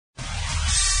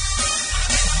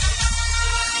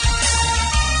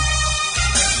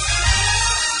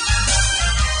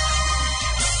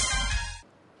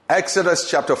Exodus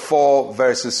chapter 4,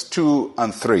 verses 2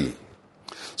 and 3.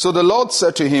 So the Lord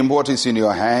said to him, "What is in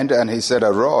your hand?" And he said,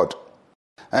 "A rod."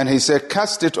 And he said,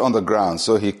 "Cast it on the ground."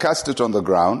 So he cast it on the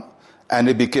ground, and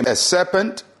it became a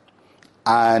serpent,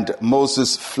 and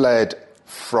Moses fled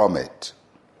from it.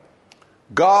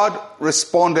 God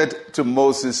responded to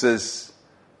Moses'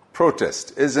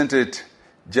 protest. Isn't it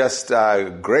just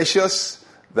gracious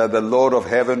that the Lord of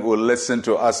heaven will listen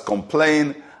to us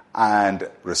complain and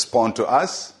respond to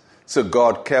us? So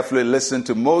God carefully listened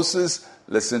to Moses,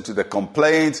 listened to the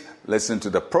complaints, listened to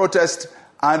the protest,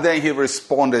 and then he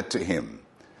responded to him.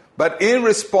 But in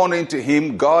responding to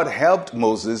him, God helped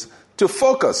Moses to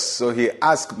focus. So he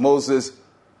asked Moses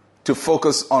to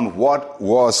focus on what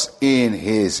was in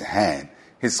his hand.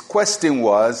 His question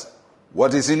was,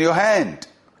 "What is in your hand?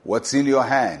 What's in your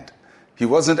hand?" He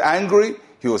wasn't angry.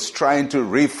 He was trying to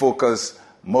refocus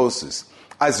Moses.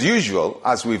 As usual,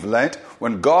 as we've learned,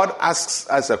 when God asks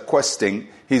us a question,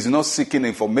 he's not seeking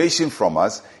information from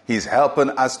us. He's helping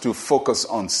us to focus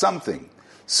on something.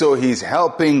 So he's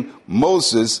helping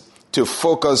Moses to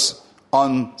focus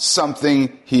on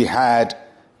something he had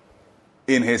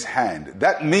in his hand.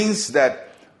 That means that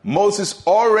Moses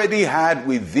already had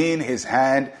within his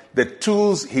hand the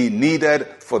tools he needed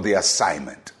for the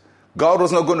assignment. God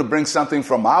was not going to bring something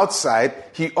from outside.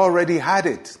 He already had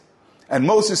it. And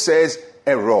Moses says,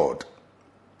 a rod.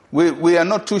 We are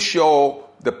not too sure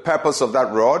the purpose of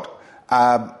that rod.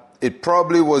 It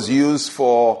probably was used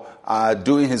for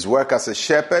doing his work as a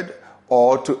shepherd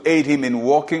or to aid him in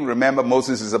walking. Remember,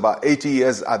 Moses is about 80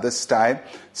 years at this time.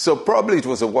 So probably it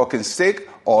was a walking stick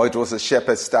or it was a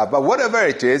shepherd's staff. But whatever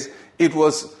it is, it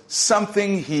was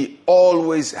something he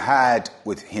always had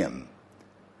with him.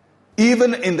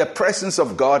 Even in the presence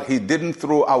of God, he didn't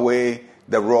throw away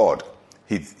the rod.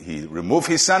 He removed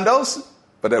his sandals,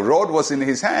 but the rod was in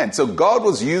his hand. So God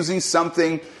was using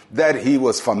something that he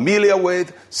was familiar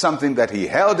with, something that he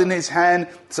held in his hand,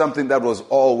 something that was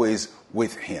always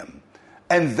with him.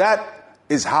 And that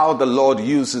is how the Lord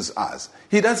uses us.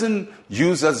 He doesn't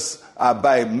use us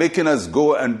by making us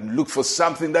go and look for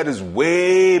something that is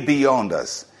way beyond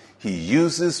us. He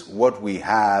uses what we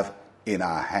have in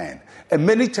our hand. And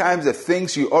many times the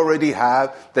things you already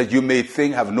have that you may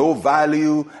think have no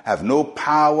value, have no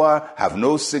power, have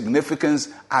no significance,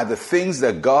 are the things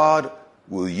that God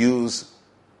will use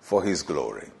for his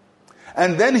glory.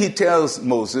 And then he tells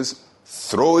Moses,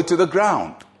 throw it to the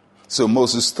ground. So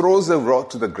Moses throws the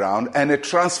rod to the ground and a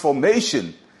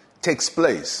transformation takes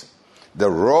place.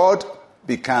 The rod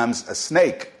becomes a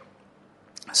snake.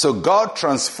 So God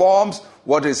transforms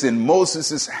what is in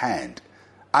Moses' hand.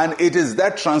 And it is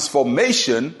that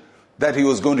transformation that he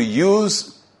was going to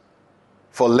use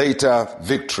for later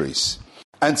victories.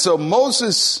 And so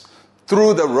Moses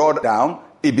threw the rod down.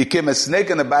 It became a snake,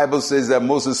 and the Bible says that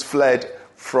Moses fled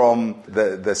from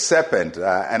the serpent.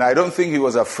 And I don't think he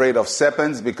was afraid of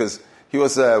serpents because he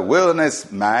was a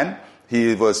wilderness man.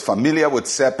 He was familiar with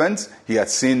serpents. He had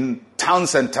seen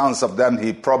tons and tons of them.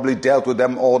 He probably dealt with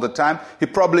them all the time. He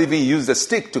probably even used a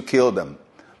stick to kill them.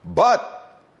 But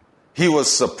he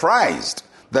was surprised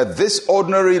that this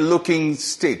ordinary looking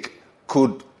stick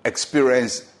could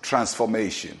experience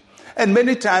transformation. And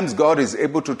many times God is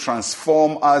able to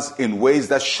transform us in ways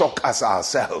that shock us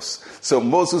ourselves. So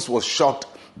Moses was shocked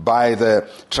by the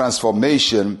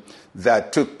transformation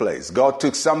that took place. God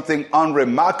took something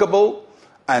unremarkable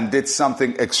and did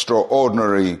something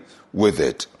extraordinary with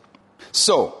it.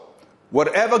 So,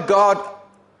 whatever God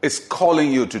is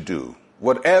calling you to do,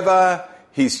 whatever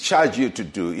he's charged you to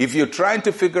do, if you're trying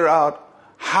to figure out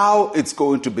how it's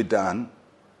going to be done,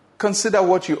 consider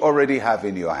what you already have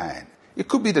in your hand. It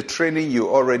could be the training you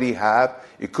already have.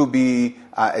 It could be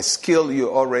a skill you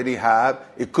already have.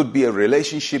 It could be a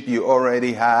relationship you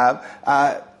already have.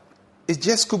 It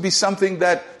just could be something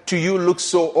that to you looks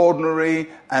so ordinary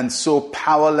and so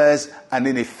powerless and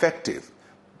ineffective.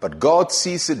 But God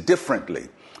sees it differently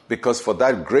because for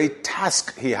that great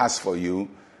task he has for you,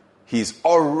 he's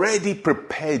already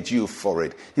prepared you for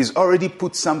it. He's already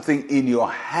put something in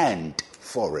your hand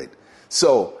for it.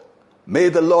 So may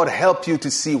the Lord help you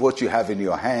to see what you have in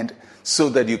your hand so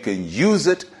that you can use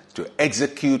it to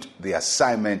execute the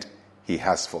assignment he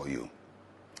has for you.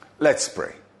 Let's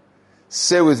pray.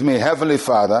 Say with me, Heavenly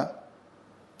Father,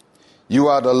 you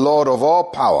are the Lord of all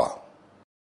power.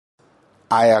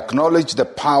 I acknowledge the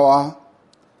power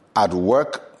at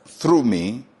work through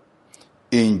me.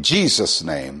 In Jesus'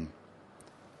 name,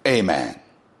 amen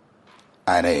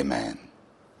and amen.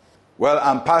 Well,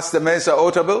 I'm Pastor Mensa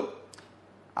Otabil.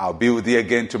 I'll be with you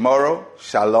again tomorrow.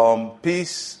 Shalom,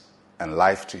 peace, and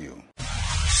life to you.